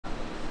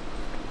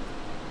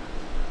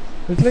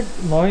It's like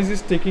noise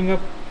is taking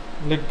up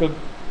like a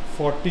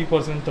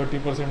 40%,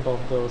 30%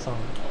 of the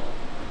sound.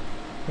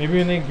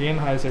 Maybe मैंने gain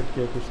high set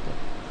किया कुछ तो.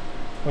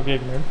 Okay,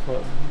 एक minute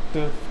for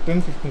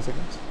 10-15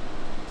 seconds.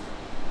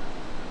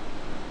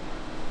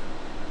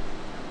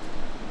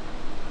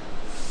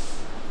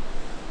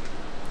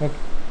 Okay.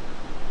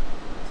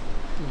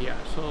 Yeah,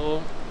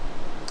 so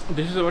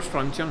this is our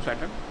strontium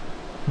setup.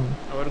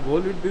 Our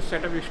goal with this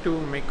setup is to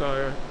make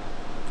a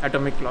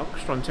atomic clock,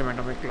 strontium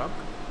atomic clock,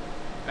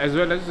 as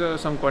well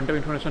as some quantum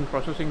information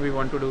processing we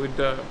want to do with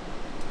the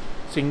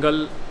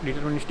single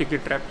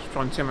deterministically trapped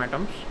strontium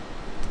atoms.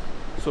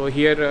 So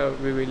here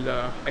we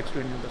will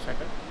explain you the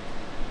setup.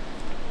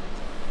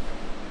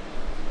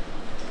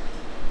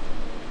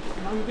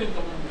 Now you can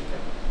come on this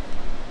side.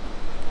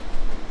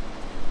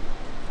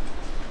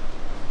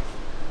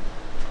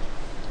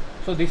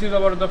 So this is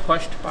our the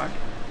first part.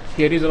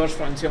 Here is our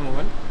strontium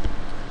oven.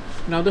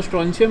 Now the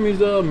strontium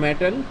is a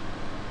metal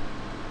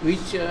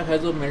which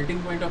has a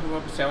melting point of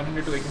about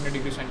 700 to 800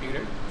 degrees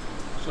centigrade.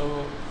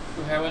 So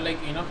to have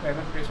a enough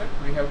vapor pressure,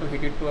 we have to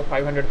heat it to a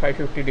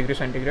 500-550 degrees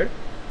centigrade.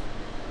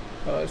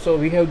 So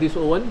we have this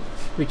oven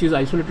which is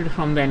isolated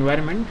from the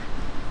environment,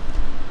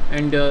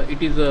 and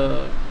it is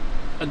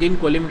again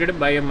collimated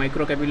by a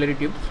microcapillary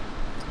tubes.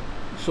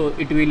 So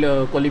it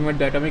will collimate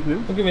the atomic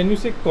beam. Okay, when you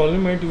say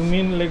collimate, you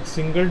mean like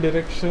single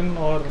direction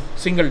or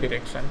Single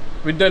direction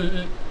with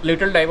the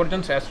little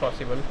divergence as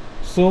possible.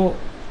 so?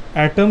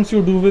 Atoms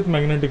you do with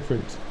magnetic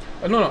fields.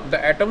 No,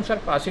 the atoms are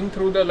passing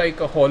through the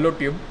a hollow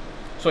tube.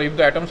 So if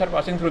the atoms are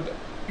passing through,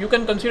 you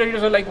can consider it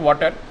as like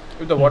water.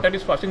 If the water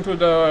is passing through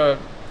the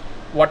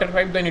water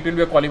pipe, then it will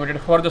be collimated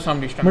for the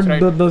some distance, But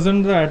right?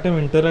 doesn't the atom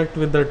interact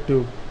with that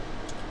tube?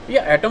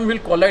 Yeah, atom will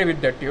collide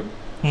with that tube.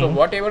 So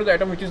whatever the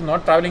atom which is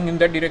not traveling in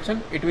that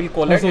direction, it will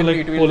collide Also and like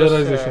it will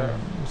polarization,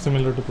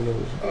 similar to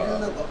polarization. It will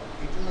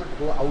not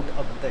go out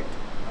of that.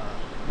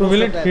 So most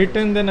will of it the hit atoms.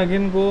 and then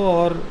again go,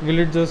 or will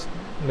it just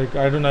like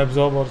I don't know,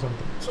 absorb or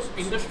something? So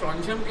in the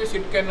strontium case,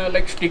 it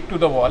can stick to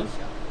the wall,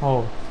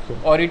 Oh, okay.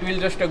 or it will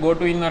just go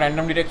to in a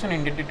random direction,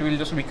 and it will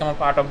just become a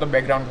part of the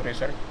background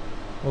pressure.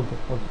 Okay.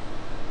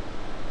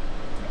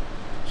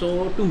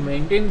 So to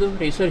maintain the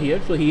pressure here,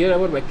 so here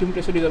our vacuum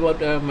pressure is about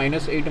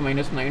 -8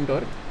 -9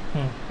 torque,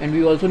 and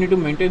we also need to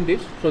maintain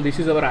this. So this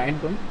is our ion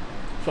pump.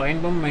 So ion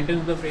pump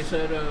maintains the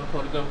pressure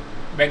for the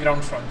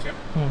background strontium,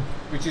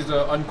 which is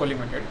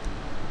uncollimated.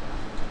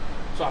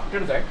 So after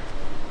that,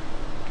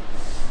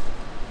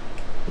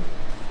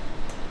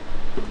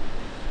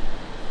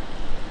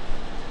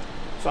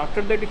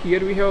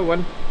 here we have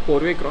one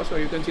four-way cross, or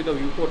you can see the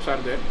view ports are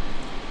there.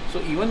 So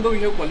even though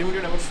we have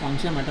collimated our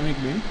strontium atomic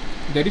beam,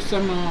 there is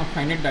some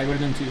finite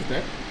divergence is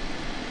there.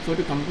 So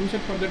to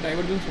compensate for the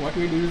divergence, what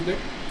we do is that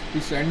we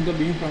send the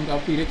beam from the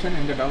up direction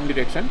and the down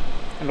direction,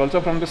 and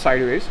also from the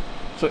sideways.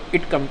 So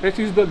it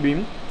compresses the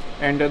beam,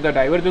 and the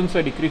divergence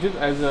decreases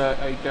as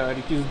it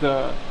reaches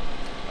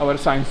our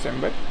science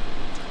chamber.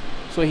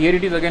 So here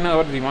it is again,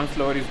 our Zeeman's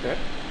law is there.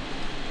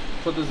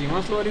 So the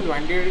Zeeman's law is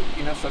winded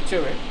in such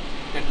a way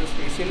that the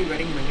spatially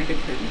varying magnetic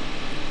field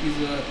is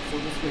so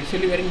the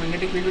spatially varying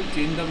magnetic field will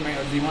change the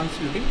Zeeman's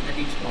splitting at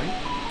each point,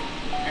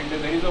 and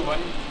there is a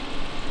one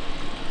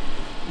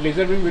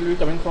laser beam will be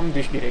coming from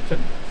this direction.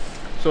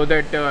 So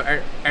that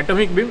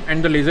atomic beam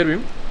and the laser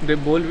beam, they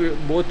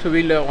both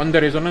will on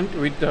the resonance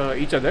with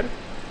each other,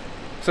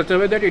 such a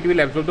way that it will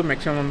absorb the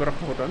maximum number of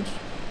photons.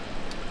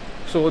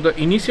 So the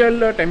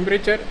initial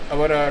temperature,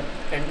 our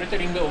temperature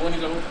in the oven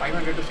is about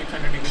 500 to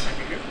 600 degrees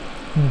centigrade.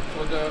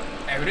 So the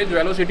average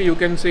velocity, you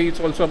can say, it's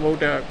also about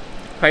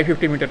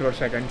 550 meter per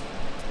second.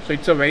 So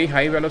it's a very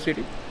high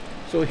velocity.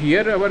 So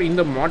here in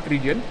the Mott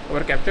region,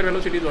 our capture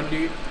velocity is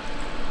only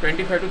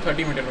 25 to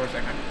 30 meter per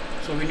second.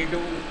 So we need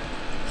to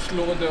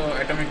slow the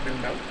atomic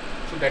beam down.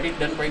 So that is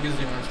done by this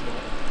Zeeman's law.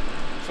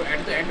 So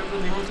at the end of the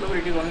Zeeman's law,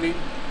 it is only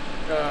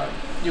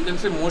you can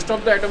say most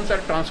of the atoms are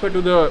transferred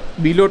to the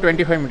below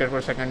 25 meter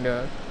per second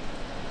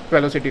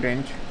velocity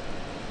range.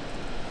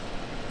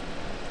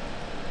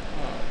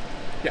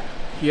 Yeah,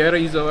 here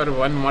is our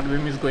one Mott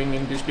beam is going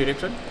in this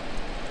direction.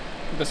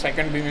 The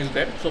second beam is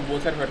there. So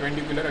both are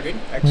perpendicular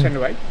again, X and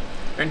Y.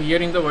 And here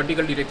in the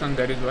vertical direction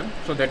there is one.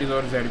 So that is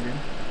our Z beam.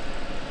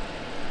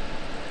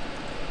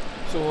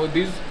 So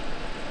this,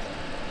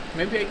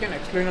 maybe I can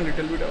explain a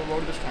little bit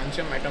about the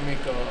strontium atomic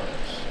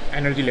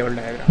energy level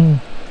diagram.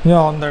 Yeah,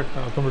 on that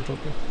computer.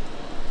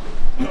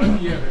 Okay.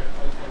 Here.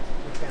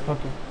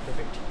 Okay.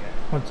 Perfect.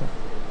 What's that?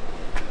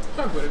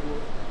 Not very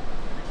good.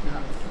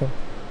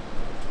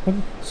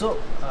 Okay. So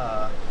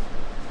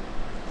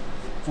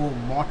वो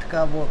मॉट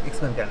का वो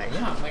explain करना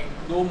है हाँ, मैं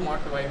दो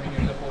Mott Y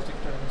में the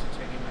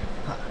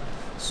 467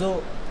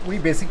 So we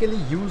basically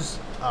use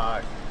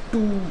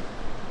two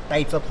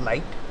types of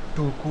light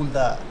to cool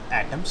the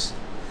atoms.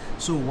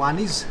 So one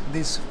is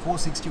this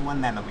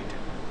 461 nanometer.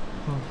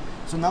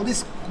 So now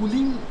this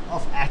cooling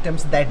of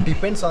atoms, that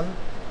depends on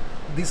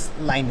this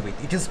line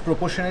width. It is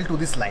proportional to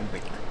this line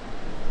width.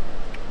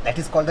 That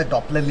is called the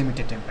Doppler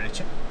limited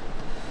temperature.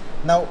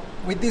 Now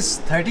with this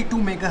 32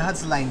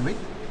 megahertz line width,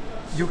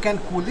 you can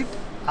cool it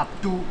up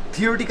to,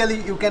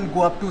 theoretically you can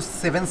go up to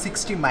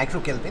 760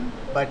 microkelvin,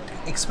 but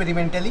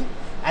experimentally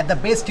at the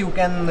best you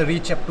can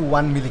reach up to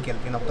 1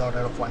 millikelvin, of the order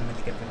of 1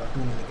 millikelvin or 2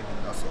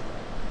 millikelvin or so.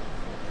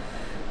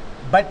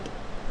 But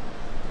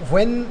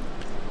when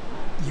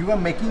you are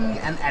making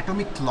an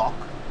atomic clock,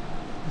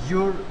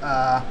 your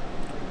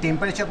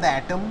temperature of the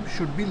atom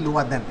should be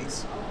lower than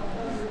this.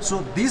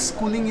 So this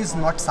cooling is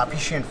not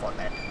sufficient for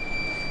that.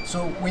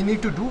 So we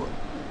need to do,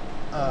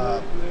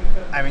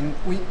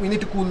 we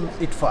need to cool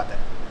it further.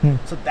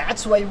 So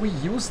that's why we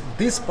use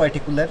this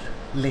particular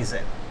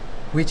laser,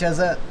 which has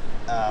a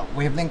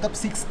wavelength of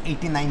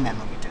 689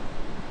 nanometer.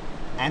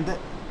 And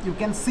you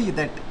can see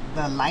that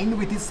the line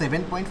width is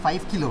 7.5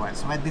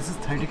 kilohertz, while this is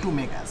 32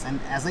 megas. And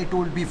as I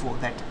told before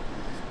that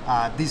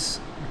this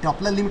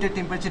Doppler limited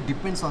temperature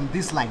depends on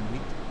this line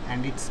width,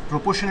 and it's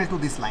proportional to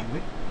this line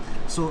width.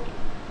 So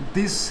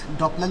this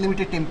Doppler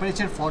limited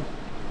temperature for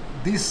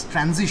this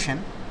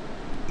transition,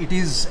 it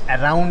is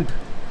around,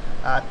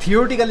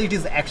 theoretically it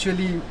is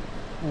actually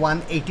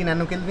 180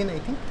 nanokelvin, I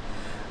think,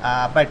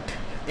 but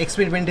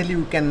experimentally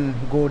you can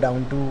go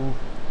down to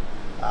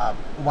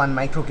 1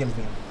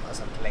 microkelvin or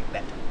something like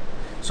that.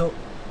 So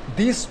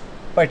these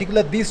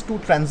two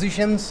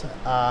transitions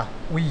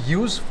we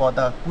use for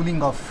the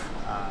cooling of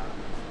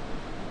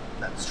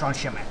the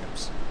strontium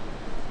atoms.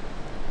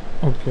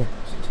 Okay.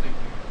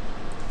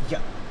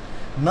 Yeah.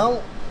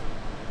 Now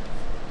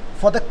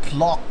for the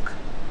clock,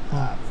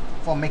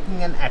 for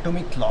making an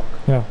atomic clock,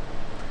 Yeah.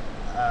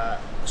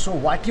 so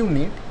what you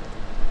need,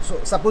 so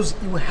suppose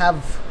you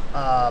have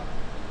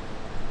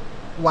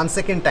 1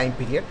 second time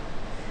period,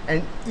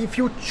 and if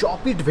you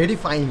chop it very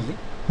finely,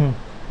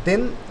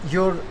 then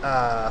your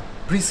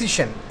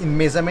precision in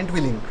measurement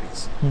will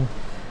increase.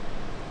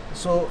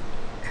 So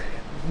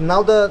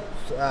now the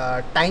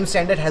time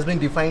standard has been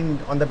defined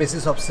on the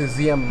basis of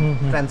cesium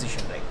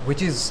transition, right,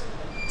 which is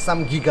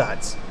some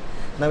gigahertz.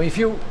 Now if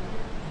you,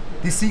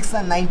 the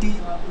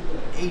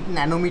 698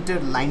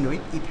 nanometer line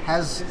width, it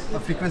has a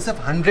frequency of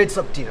hundreds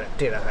of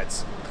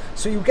terahertz.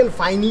 So you can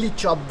finely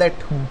chop that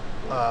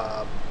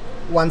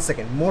 1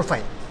 second more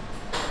fine.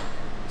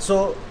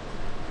 So,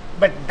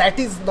 but that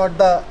is not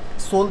the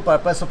sole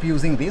purpose of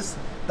using this.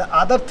 The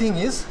other thing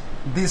is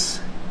this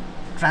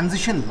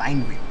transition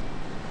line width.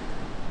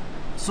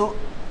 So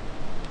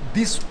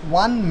this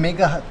 1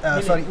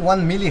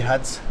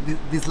 millihertz,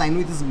 this line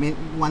width is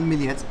 1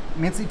 millihertz,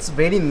 means it's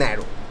very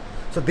narrow.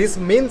 So this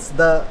means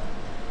the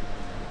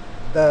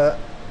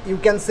you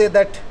can say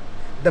that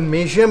the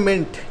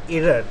measurement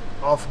error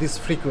of this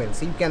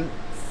frequency, you can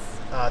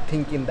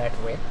think in that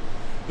way,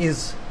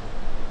 is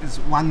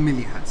 1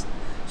 millihertz.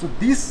 So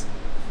this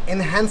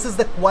enhances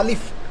the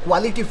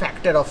quality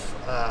factor of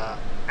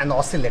an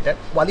oscillator.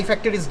 Quality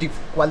factor is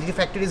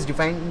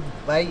defined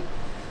by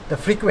the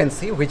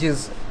frequency, which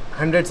is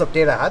hundreds of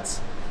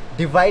terahertz,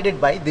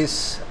 divided by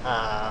this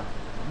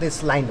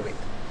this line width,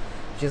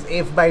 which is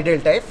f by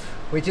delta f,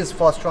 which is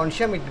for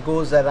strontium it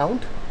goes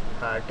around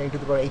 10 to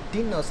the power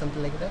 18 or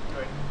something like that.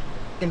 Right.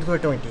 10 to the power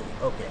 20.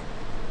 Okay.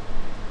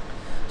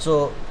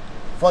 So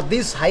for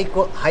this high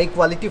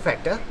quality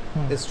factor,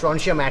 the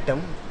strontium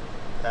atom,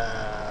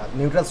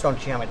 neutral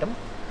strontium atom,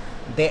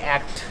 they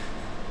act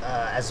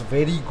as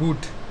very good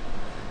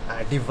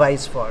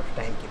device for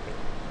timekeeping.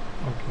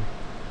 Okay.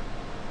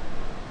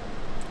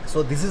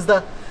 So this is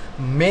the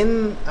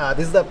main,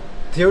 this is the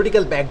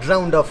theoretical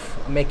background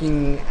of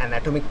making an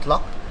atomic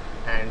clock,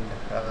 and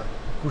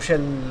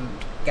Kushal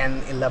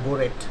can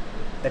elaborate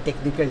the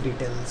technical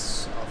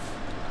details of.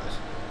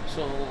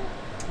 So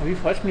we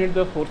first need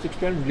the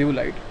 461 blue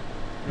light.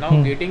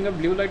 Now getting a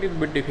blue light is a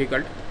bit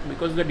difficult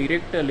because the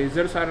direct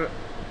lasers are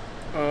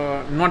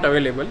not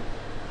available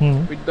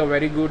with the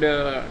very good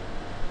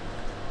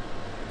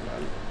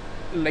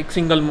like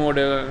single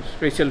mode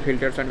spatial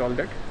filters and all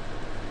that.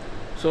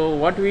 So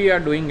what we are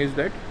doing is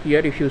that here,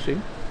 if you see,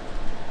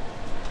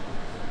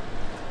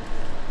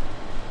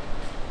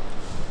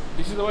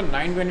 this is our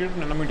 922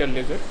 nanometer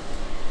laser.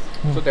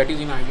 So that is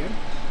in IR.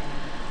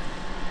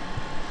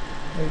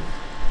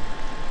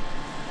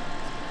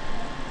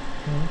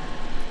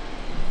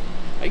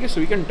 I guess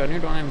we can turn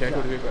it on and that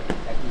would be better.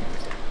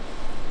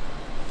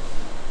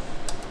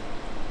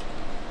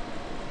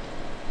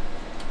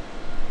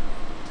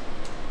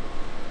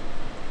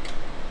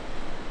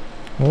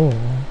 Oh,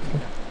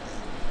 okay.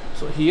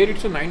 So here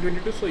it's a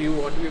 922, so you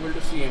won't be able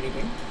to see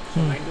anything.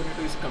 So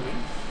 922 is coming.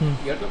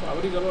 Here the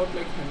power is about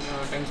like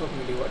tens of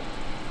milliwatt.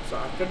 So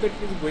after that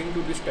it is going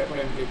to this tapered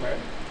amplifier.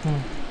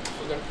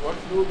 So that what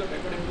the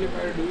tapered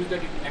amplifier do is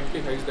that it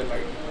amplifies the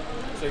light.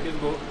 So it is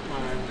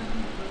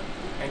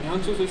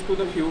enhances it to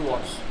the few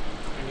watts.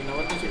 And in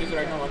our case it is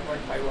right now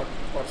 1.5 watt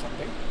or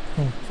something.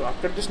 So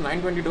after this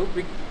 922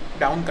 we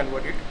down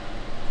convert it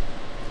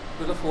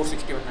to the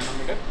 461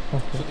 nanometer.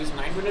 Okay. So this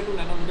 922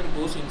 nanometer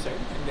goes inside,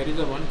 and there is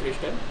a one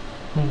crystal,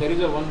 and there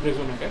is a one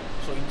resonator.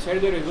 So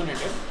inside the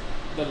resonator,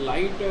 the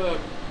light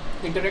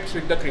interacts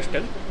with the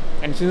crystal,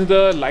 and since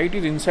the light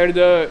is inside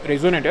the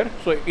resonator,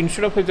 so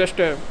instead of just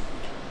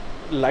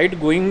light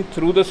going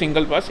through the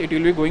single pass, it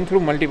will be going through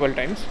multiple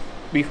times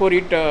before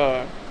it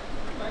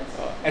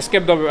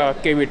escape the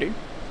cavity.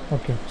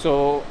 Okay.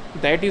 So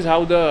that is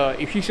how the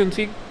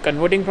efficiency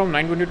converting from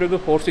 922 to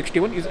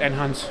 461 is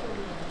enhanced.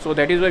 So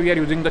that is why we are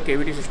using the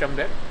cavity system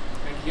there.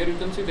 And here you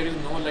can see there is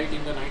no light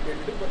in the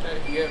 922, but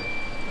here,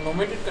 the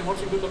moment it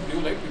converts into the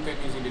blue light, you can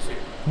easily see it.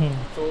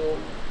 So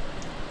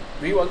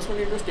we also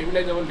need to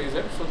stabilize our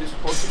laser. So this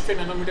 460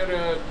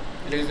 nanometer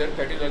laser,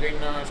 that is again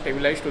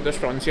stabilized to the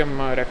strontium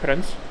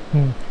reference.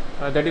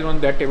 That is on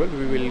that table.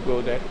 We will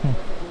go there.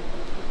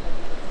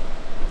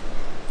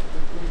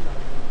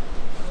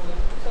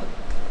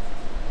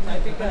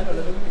 Okay, 10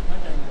 minutes.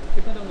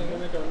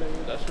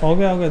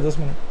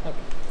 Okay.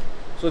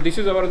 So this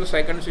is the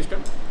second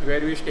system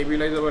where we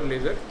stabilize our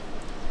laser.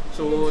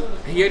 So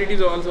here it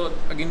is also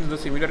again the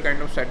similar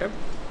kind of setup.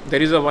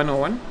 There is a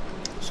 101.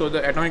 So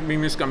the atomic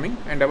beam is coming,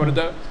 and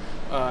the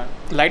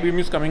light beam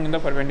is coming in the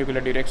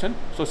perpendicular direction.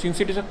 So since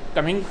it is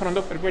coming from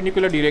the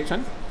perpendicular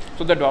direction,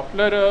 so the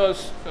Doppler,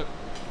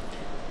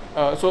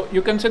 so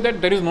you can say that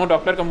there is no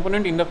Doppler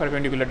component in the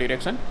perpendicular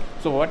direction.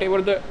 So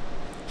whatever the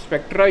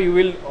spectra you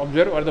will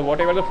observe, or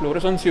whatever the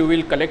fluorescence you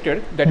will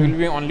collected, that will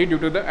be only due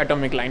to the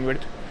atomic line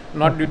width,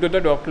 not due to the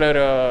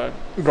Doppler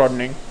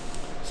broadening.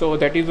 So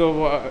that is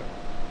a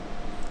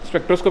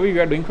spectroscopy we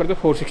are doing for the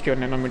 461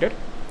 nanometer.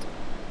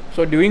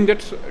 So doing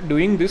this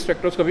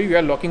spectroscopy, we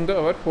are locking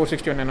our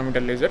 461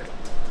 nanometer laser.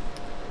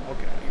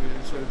 Okay, you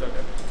will show that.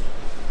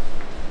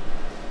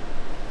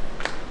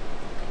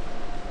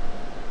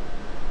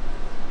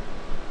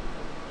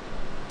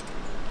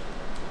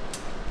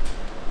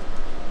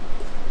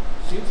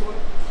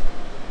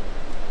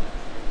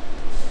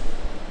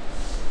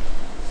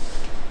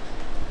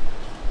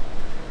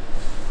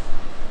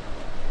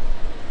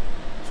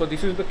 So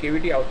this is the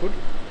cavity output,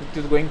 which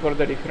is going for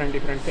the different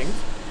things.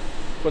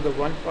 So the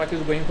one path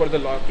is going for the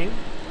locking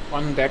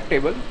on that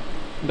table.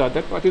 The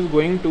other path is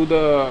going to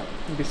the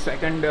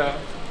second.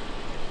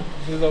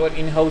 This is our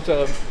in-house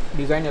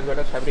design as well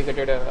as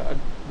fabricated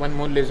one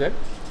more laser.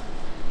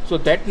 So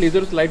that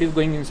laser's light is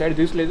going inside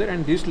this laser,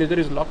 and this laser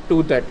is locked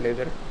to that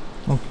laser.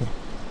 Okay.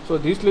 So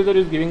this laser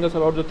is giving us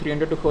about the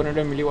 300 to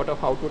 400 milliwatt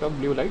of output of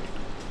blue light,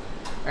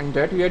 and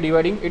that we are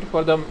dividing it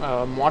for the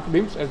Mott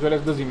beams as well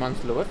as the Zeeman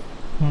slower.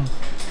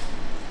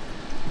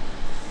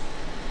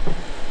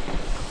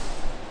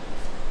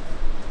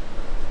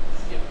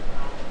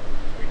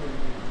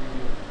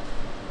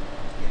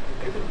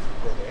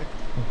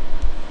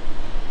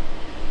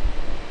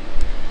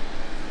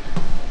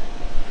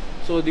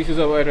 So this is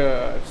our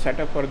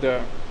setup for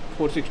the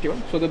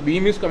 461. So the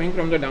beam is coming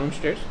from the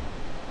downstairs.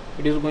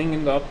 It is going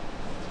in the up,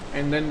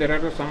 and then there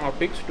are some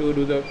optics to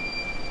do the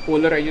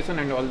polarization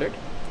and all that,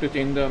 to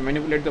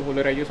manipulate the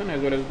polarization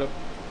as well as the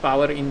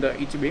power in the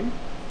each beam.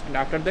 And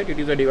after that, it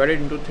is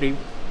divided into 3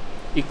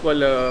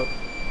 equal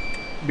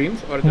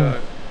beams, or the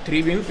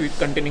 3 beams with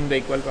containing the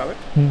equal power.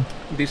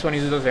 This one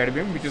is the Z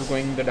beam, which is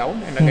going the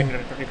down and again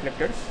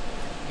retro-reflected.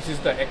 This is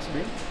the X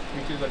beam,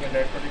 which is again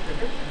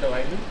retro-reflected, and the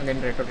Y beam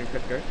again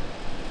retro-reflected.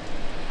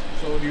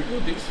 So due to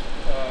this,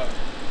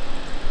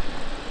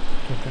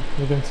 okay,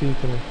 you can see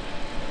through. You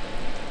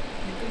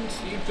can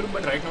see through,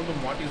 but right now the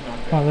Mott is not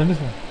there. Ah, that is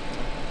fine.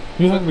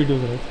 You have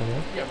videos, right, for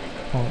that? Yeah, we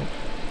have. Right.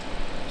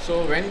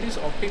 So when these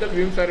optical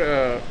beams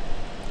are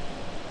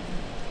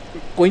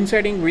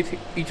coinciding with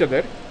each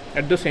other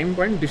at the same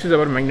point, this is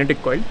our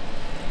magnetic coil.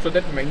 So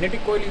that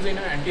magnetic coil is in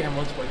an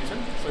anti-Helmholtz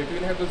position. So it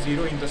will have the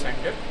 0 in the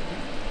center.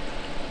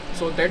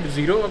 So that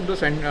 0 of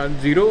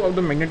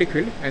the magnetic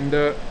field and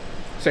the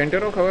center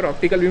of our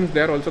optical beams, they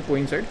are also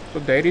coincide. So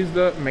there is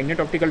the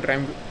magnet-optical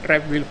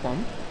trap will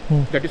form.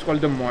 That is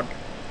called the Mott.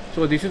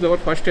 So this is our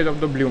first stage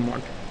of the blue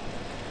Mott.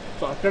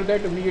 So after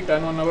that, we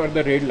turn on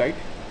the red light.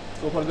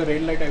 So for the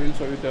red light, I will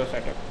show you the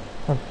setup.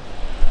 Okay.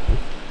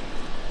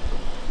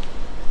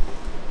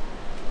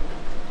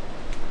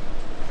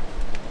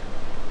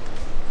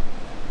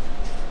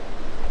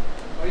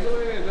 By the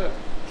way, the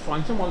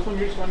strontium also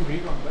needs one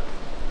recounter.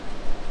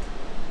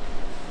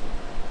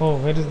 Oh,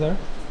 where is that?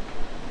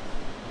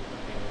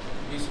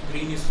 This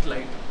green is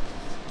light.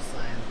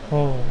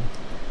 Oh.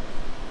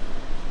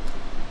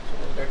 So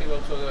that is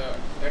also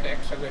that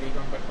acts as a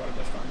recounter for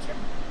the strontium.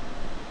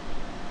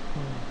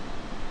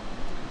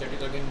 That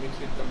is again mixed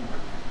with the Mott.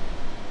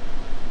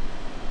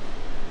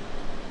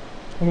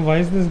 Okay, why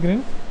is this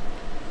green?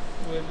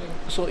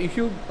 So if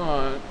you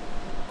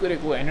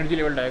वो energy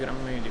level diagram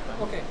में दिखा.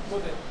 Okay, go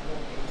there.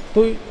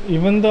 So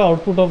even the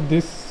output of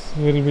this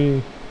will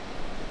be.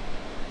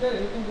 Yeah,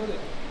 you can go there.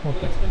 Okay.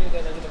 We'll explain you the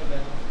energy level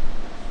diagram.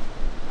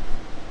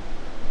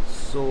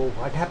 So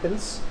what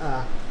happens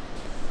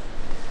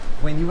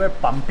when you are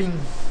pumping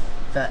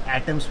the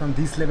atoms from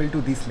this level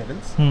to these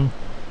levels,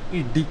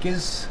 it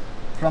decays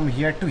from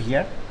here to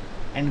here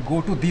and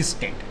go to this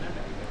state.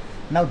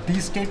 Now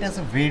this state has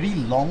a very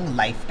long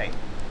lifetime,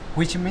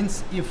 which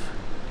means if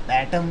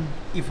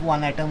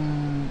one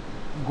atom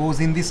goes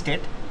in this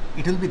state,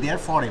 it will be there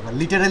forever,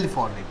 literally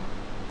forever.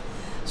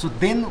 So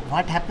then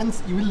what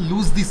happens, you will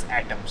lose these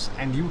atoms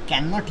and you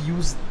cannot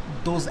use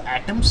those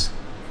atoms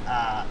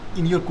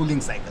in your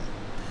cooling cycle.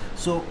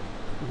 So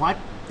what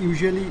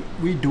usually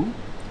we do,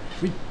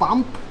 we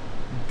pump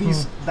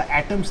these the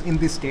atoms in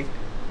this state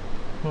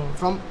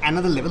from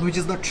another level which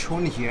is not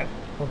shown here,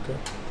 Okay.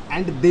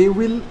 and they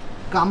will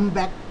come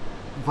back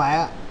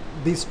via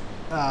this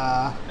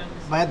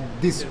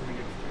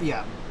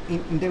yeah,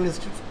 intermediate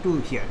steps to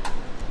here.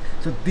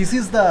 So this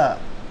is the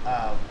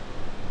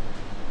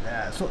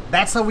so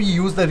that's how we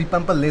use the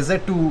repumper laser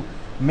to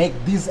make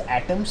these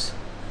atoms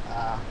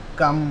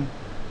come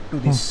to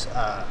this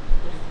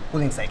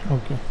cooling cycle.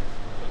 Okay.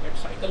 So that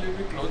cycle will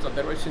be closed.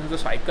 Otherwise, since the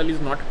cycle is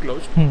not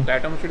closed, the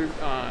atoms will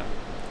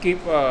keep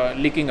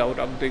leaking out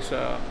of this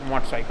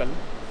Mott cycle.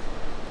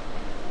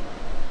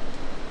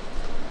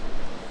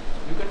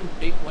 You can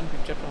take one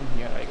picture from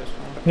here, I guess.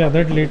 From the Yeah,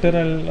 that later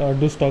I'll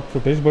do stock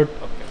footage, but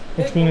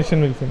Okay.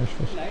 explanation will finish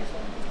first.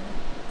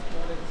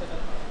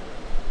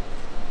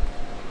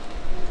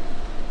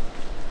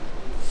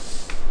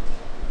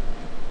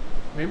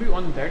 Maybe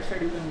on that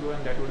side you can go,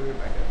 and that would be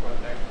better for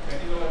that.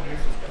 That is our grid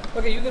system.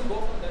 Okay, you can go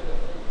from there.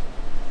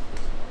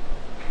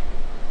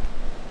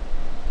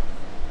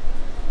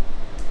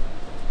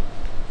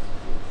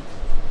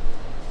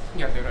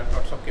 Yeah, there are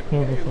lots of cables.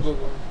 Yeah, Yeah, you of go.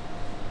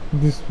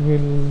 This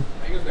will.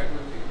 I guess that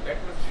will be that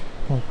much.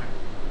 Oh. Fine.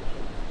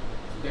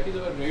 So that is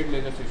our red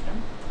laser system.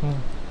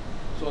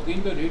 So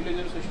again, the red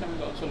laser system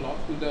is also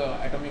locked to the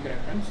atomic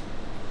reference.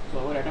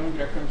 So our atomic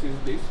reference is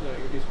this.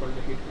 It is called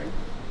the heat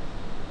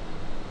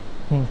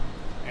file.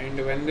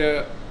 And when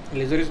the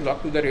laser is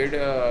locked to the red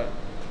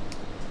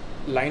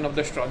line of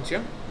the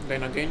strontium,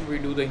 then again we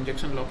do the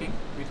injection locking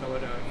with our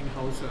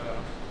in-house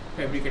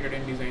fabricated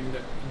and designed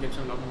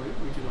injection lock module,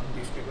 which is on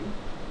this table.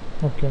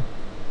 Okay.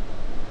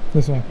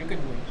 This one. You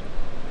can go inside.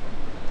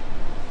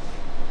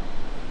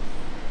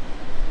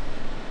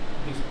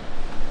 This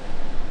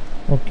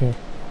one. Okay.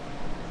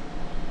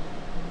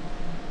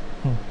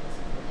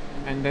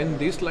 And then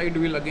this light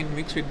will again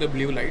mix with the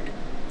blue light.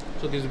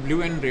 So this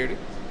blue and red,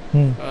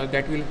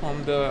 that will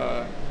form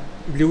the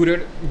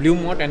blue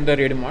Mott and the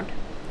red Mott,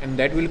 and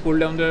that will cool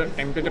down the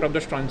temperature of the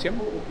strontium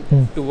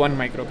to 1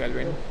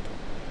 microkelvin.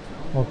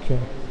 Okay.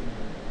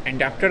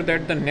 And after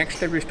that, the next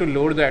step is to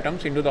load the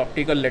atoms into the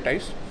optical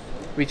lattice,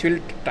 which will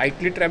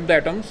tightly trap the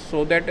atoms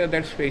so that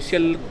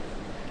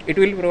it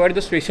will provide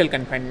the spatial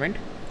confinement.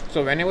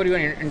 So whenever you are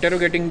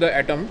interrogating the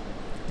atom,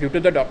 due to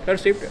the Doppler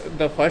shift,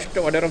 the first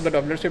order of the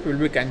Doppler shift will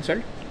be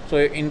cancelled. So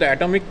in the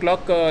atomic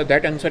clock,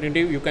 that uncertainty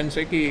you can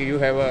say you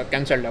have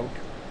cancelled out.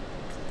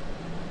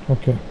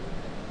 Okay.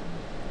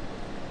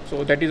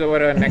 So that is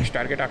our next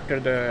target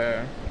after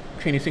the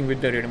finishing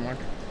with the red Mott.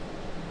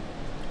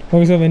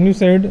 Okay, so when you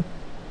said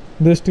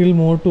there's still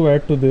more to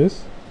add to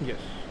this, Yes.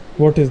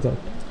 what is that?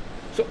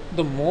 So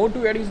the more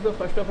to add is the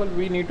first of all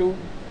we need to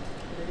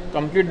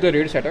complete the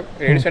red setup.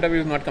 Red setup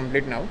is not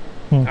complete now.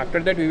 After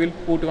that we will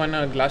put one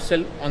glass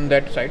cell on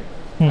that side.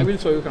 I will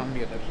show you from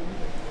the other side.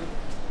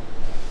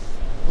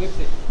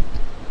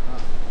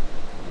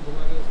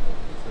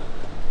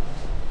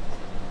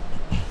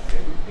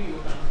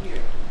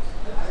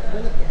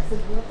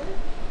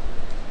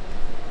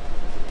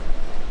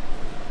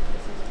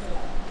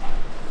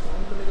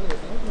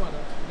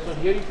 So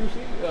here if you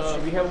see,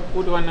 we have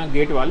put one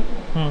gate wall,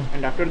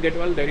 and after gate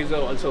wall there is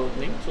also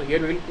opening. So here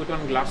we will put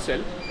one glass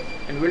cell,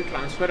 and we will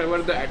transfer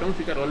over the atoms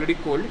which are already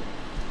cold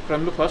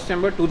from the first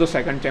chamber to the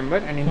second chamber,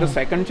 and in the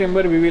second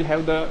chamber we will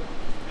have the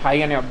high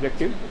NA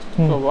objective.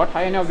 So what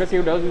high NA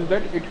objective does is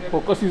that it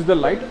focuses the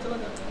light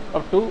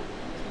up to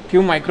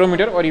few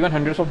micrometer or even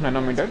hundreds of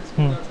nanometers.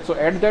 So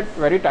at that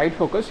very tight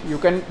focus, you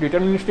can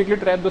deterministically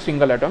trap the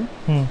single atom,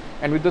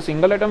 and with the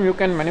single atom you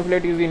can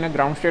manipulate it in a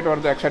ground state or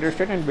the excited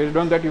state, and based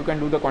on that you can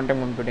do the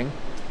quantum computing.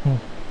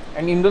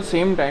 And in the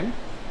same time,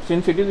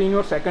 since it is in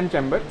your second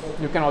chamber,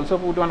 you can also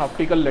put one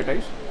optical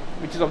lattice,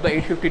 which is of the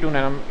 813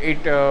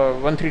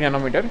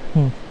 nanometer.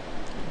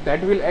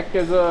 That will act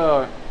as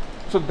a,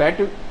 so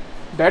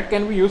that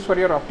can be used for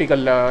your optical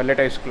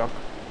lattice clock.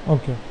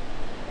 Okay.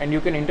 And you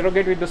can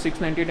interrogate with the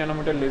 698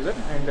 nanometer laser,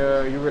 and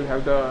you will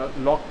have the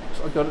lock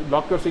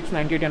your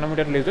 698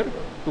 nanometer laser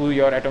to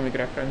your atomic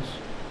reference.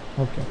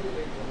 Okay.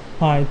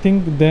 I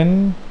think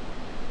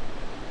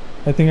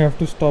I have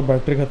to stop.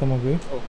 Battery khatam ho gayi.